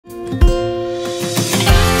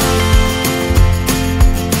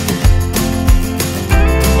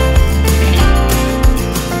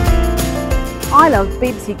of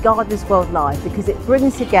BBC Gardeners World Live because it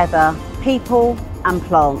brings together people and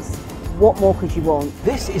plants. What more could you want?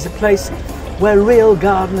 This is a place where real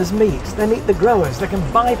gardeners meet. They meet the growers. They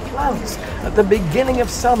can buy plants at the beginning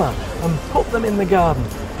of summer and put them in the garden.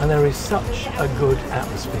 And there is such a good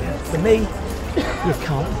atmosphere. For me, you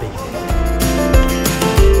can't beat it.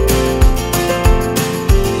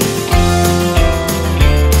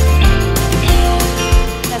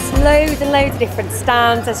 Loads and loads of different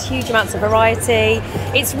stands, there's huge amounts of variety.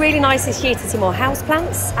 It's really nice this year to see more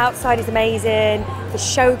houseplants. Outside is amazing, the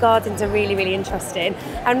show gardens are really, really interesting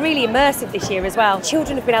and really immersive this year as well.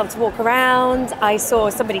 Children have been able to walk around. I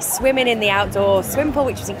saw somebody swimming in the outdoor swim pool,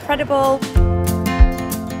 which was incredible.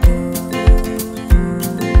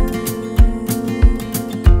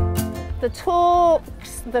 The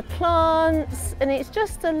talks, the plants, and it's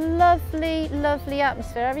just a lovely, lovely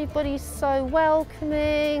atmosphere. Everybody's so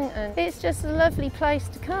welcoming and it's just a lovely place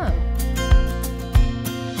to come.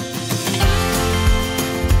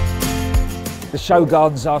 The show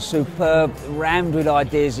gardens are superb, rammed with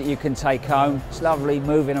ideas that you can take home. It's lovely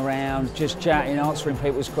moving around, just chatting, answering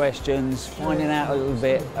people's questions, finding out a little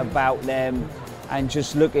bit about them and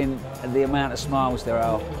just looking at the amount of smiles there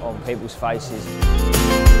are on people's faces.